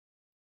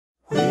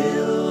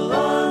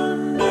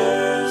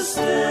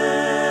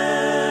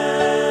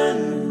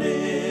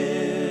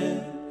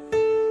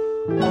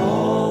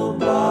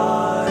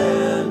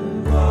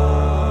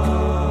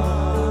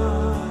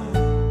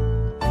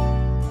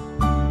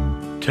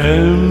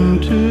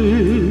tempted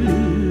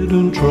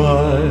and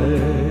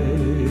tried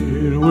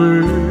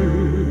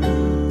we're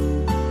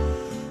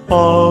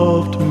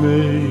oft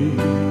made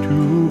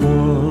to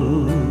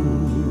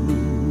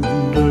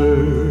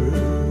wonder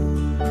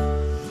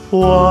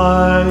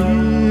why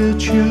it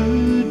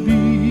should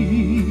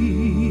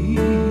be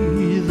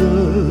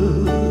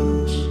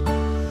thus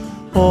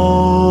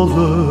all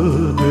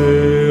the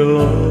day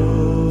long,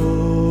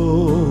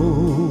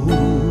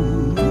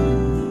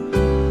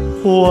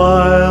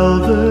 while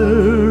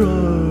there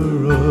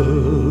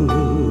are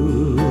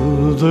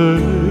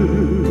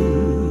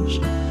others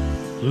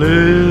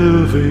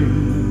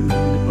living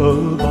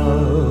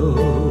about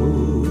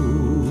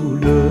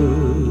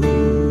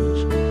us,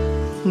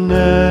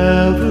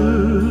 never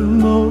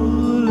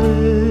molested,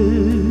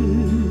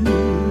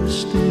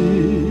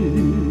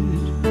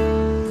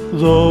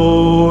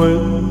 though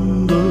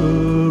in the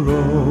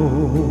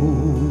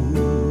wrong.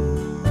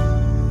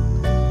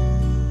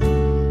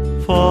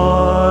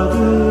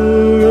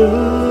 Farther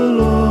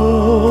along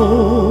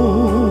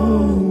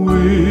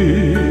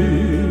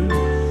we'll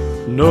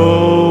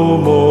know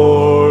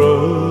more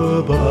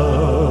about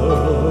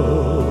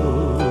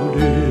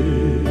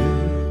it.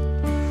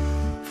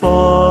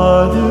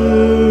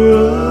 Farther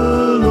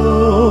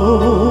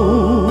along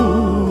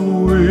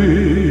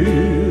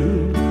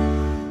we'll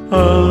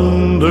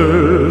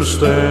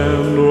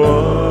understand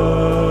why.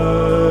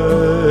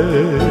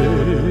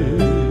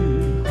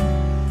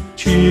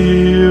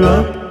 Cheer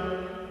up,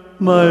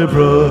 my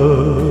brother,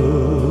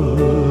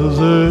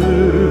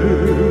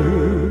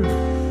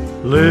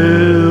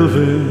 live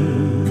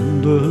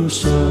in the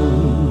sunshine.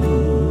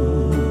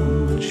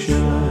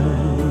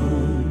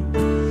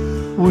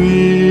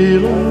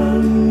 We'll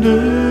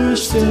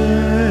understand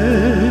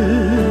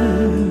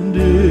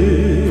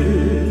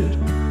it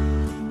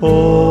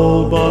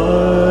all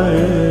by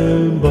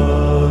and by.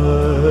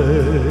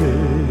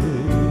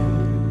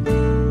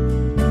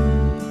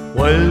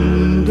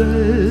 When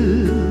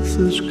death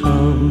has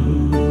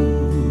come and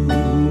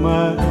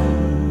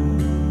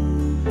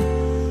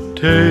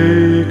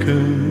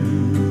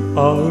taken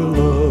our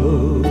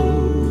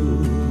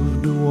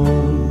loved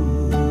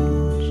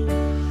ones,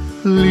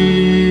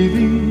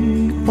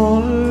 leaving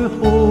our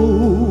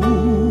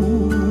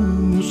home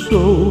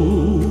so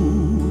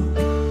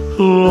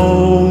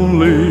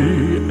lonely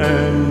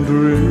and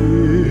drear,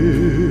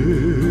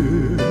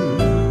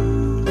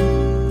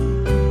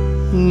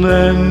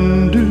 then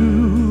do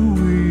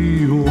we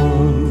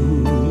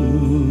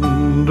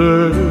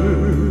wonder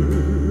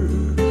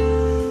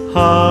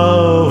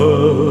how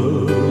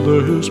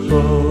others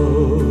prosper,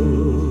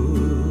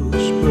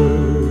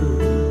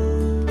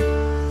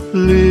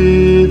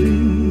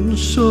 living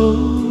so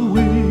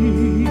wicked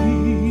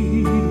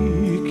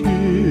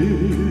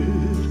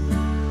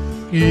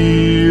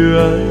year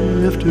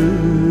after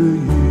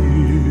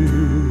year.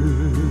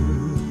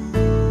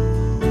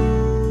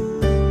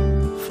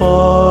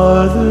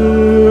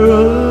 Farther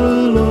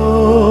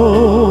along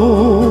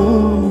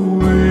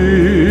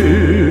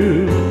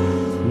we'll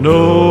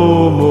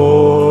know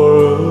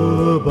more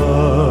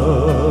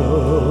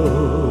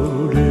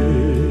about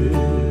it.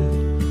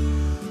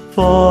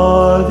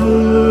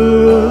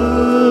 Farther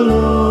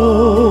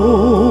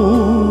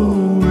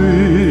along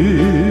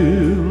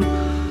we'll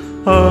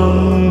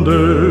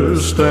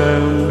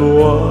understand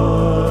why.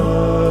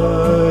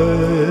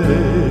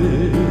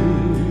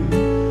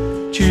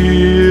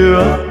 Cheer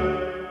up,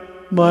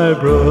 my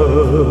brother,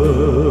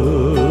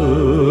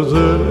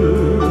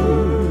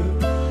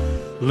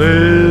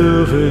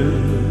 live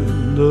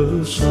in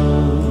the sunshine.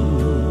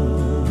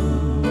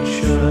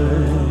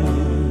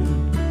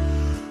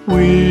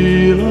 We